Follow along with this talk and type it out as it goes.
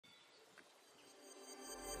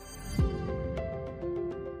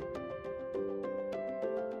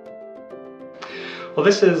Well,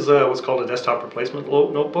 this is what's called a desktop replacement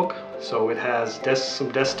notebook. So it has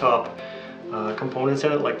some desktop components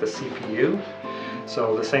in it, like the CPU.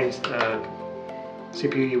 So the same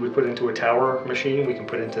CPU you would put into a tower machine, we can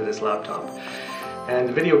put into this laptop. And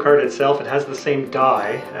the video card itself, it has the same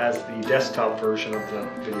die as the desktop version of the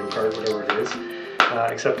video card, whatever it is,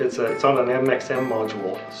 except it's on an MXM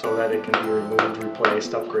module, so that it can be removed,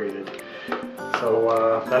 replaced, upgraded.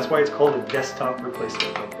 So that's why it's called a desktop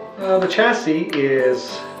replacement notebook. The chassis is,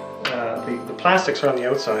 the plastics are on the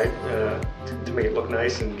outside to make it look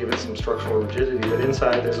nice and give it some structural rigidity, but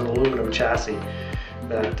inside there's an aluminum chassis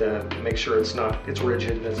that makes sure it's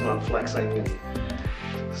rigid and it's not flexing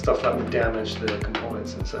and stuff that would damage the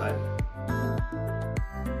components inside.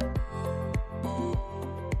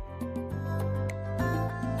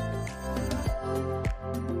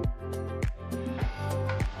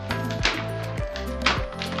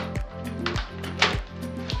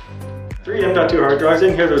 Three M.2 hard drives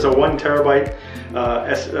in here. There's a 1 terabyte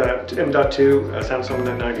M.2 Samsung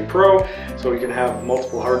 990 Pro, so you can have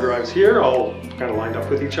multiple hard drives here, all kind of lined up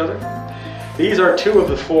with each other. These are 2 of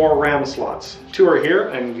the 4 RAM slots. 2 are here,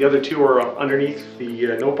 and the other 2 are underneath the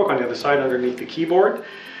notebook on the other side, underneath the keyboard.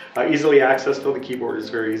 Easily accessed, though the keyboard is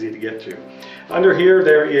very easy to get to. Under here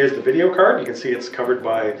there is the video card. You can see it's covered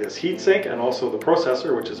by this heatsink, and also the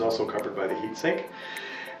processor, which is also covered by the heatsink.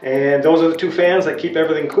 And those are the 2 fans that keep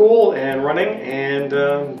everything cool and running, and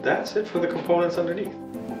that's it for the components underneath.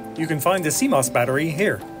 You can find the CMOS battery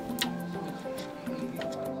here.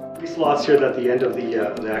 These slots here that the end of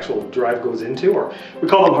the actual drive goes into, or we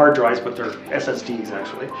call them hard drives, but they're SSDs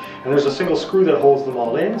actually. And there's a single screw that holds them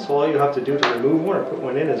all in, so all you have to do to remove one or put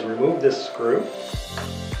one in is remove this screw,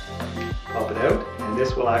 pop it out, and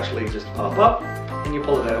this will actually just pop up, and you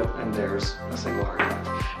pull it out, and there's a single hard drive.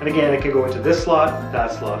 And again, it can go into this slot, or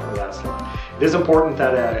that slot. It is important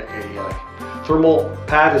that a thermal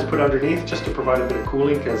pad is put underneath just to provide a bit of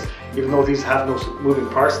cooling, because even though these have no moving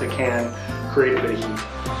parts, they can create a bit of heat.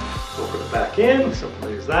 So put it back in,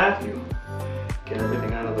 simply as that. You get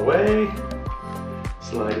everything out of the way,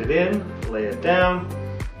 slide it in, lay it down,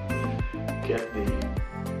 get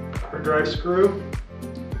the hard drive screw,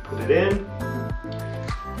 put it in,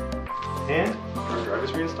 and the hard drive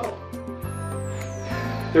is reinstalled.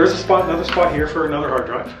 There is another spot here for another hard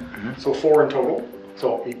drive. So 4 in total,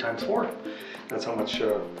 so 8 times 4. That's how much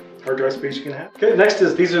hard drive space you can have. Okay, next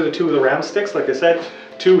is, these are the 2 of the RAM sticks. Like I said,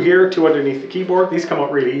 2 here, 2 underneath the keyboard. These come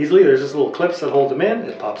out really easily. There's just little clips that hold them in.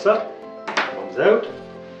 It pops up, comes out,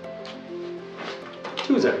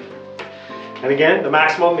 2's out. And again, the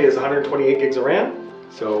maximum is 128 gigs of RAM.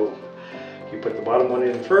 So you put the bottom one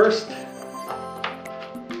in first,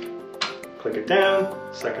 click it down,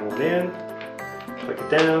 second one in, click it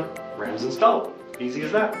down, RAM's installed. Easy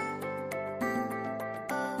as that.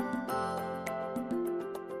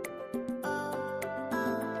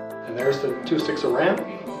 And there's the 2 sticks of RAM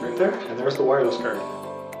right there, and there's the wireless card.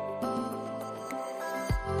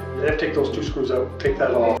 You have to take those 2 screws out, take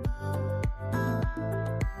that off.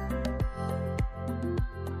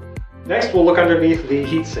 Next, we'll look underneath the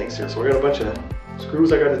heat sinks here. So we got a bunch of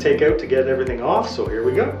screws I got to take out to get everything off, so here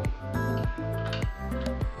we go.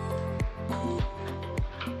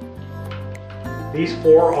 These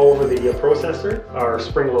 4 over the processor are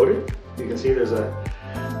spring loaded. You can see there's a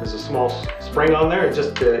small spring on there. It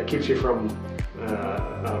just keeps you from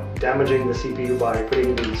damaging the CPU by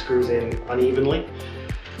putting the screws in unevenly.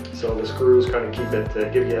 So the screws kind of keep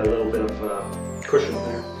it, give you a little bit of cushion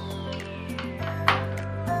there.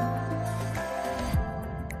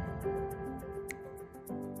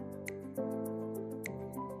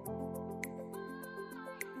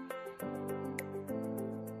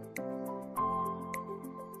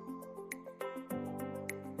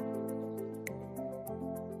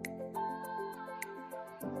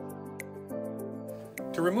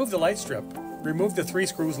 To remove the light strip, remove the 3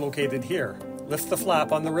 screws located here. Lift the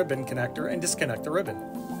flap on the ribbon connector and disconnect the ribbon.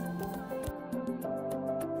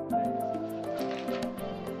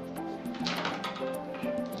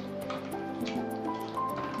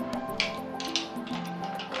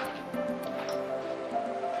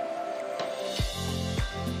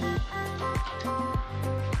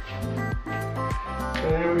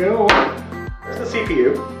 There we go. There's the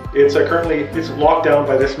CPU. It's currently locked down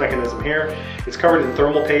by this mechanism here. It's covered in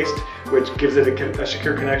thermal paste, which gives it a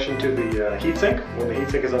secure connection to the heatsink. When the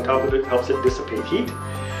heatsink is on top of it, it helps it dissipate heat.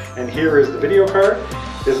 And here is the video card.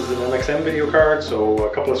 This is an MXM video card, so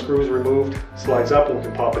a couple of screws removed, slides up, and we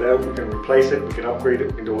can pop it out, we can replace it, we can upgrade it,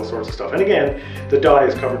 we can do all sorts of stuff. And again, the die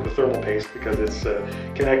is covered with thermal paste because it's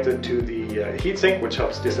connected to the heatsink, which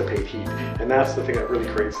helps dissipate heat. And that's the thing that really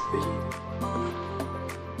creates the heat.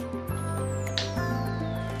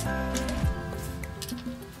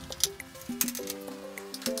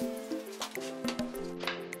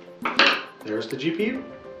 there's the GPU.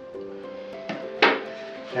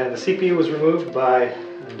 And the CPU was removed by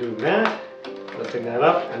undoing that, lifting that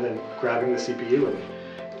up, and then grabbing the CPU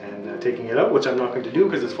and taking it out, which I'm not going to do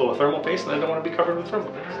because it's full of thermal paste and I don't want to be covered with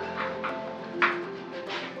thermal paste.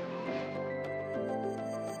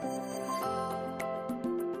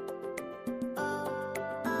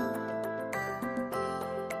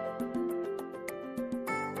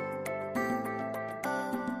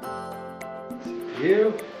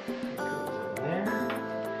 CPU goes in there.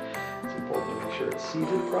 It's important to make sure it's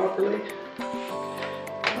seated properly.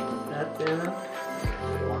 Put that down.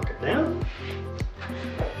 Lock it down.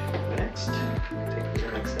 Next, take the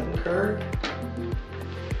RX7 card.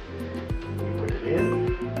 Put it in.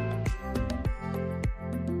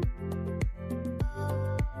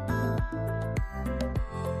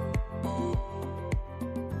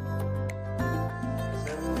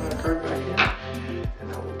 Card back in. And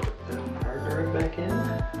now we'll put the hard drive back in.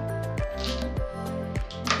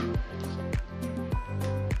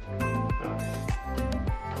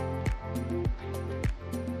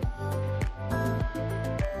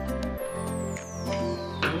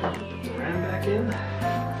 Put the RAM back in.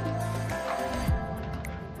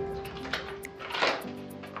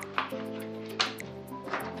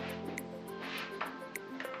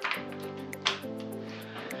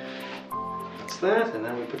 That, and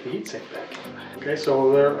then we put the heatsink back in. Okay,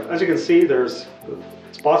 so there, as you can see, there's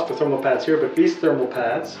spots for thermal pads here, but these thermal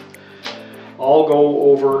pads all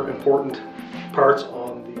go over important parts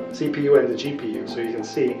on the CPU and the GPU. So you can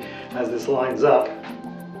see as this lines up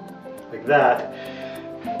like that,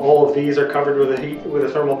 all of these are covered with a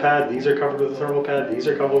thermal pad, these are covered with a thermal pad, these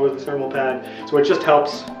are covered with a thermal pad. So it just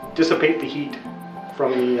helps dissipate the heat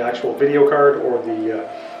from the actual video card or the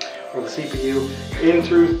CPU in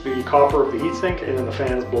through the copper of the heatsink, and then the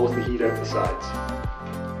fans blows the heat out the sides.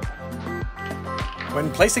 When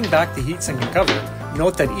placing back the heatsink and cover,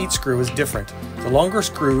 note that each screw is different. The longer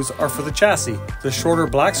screws are for the chassis, the shorter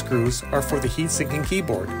black screws are for the heatsink and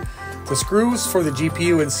keyboard. The screws for the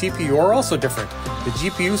GPU and CPU are also different. The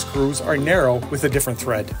GPU screws are narrow with a different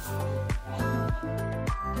thread.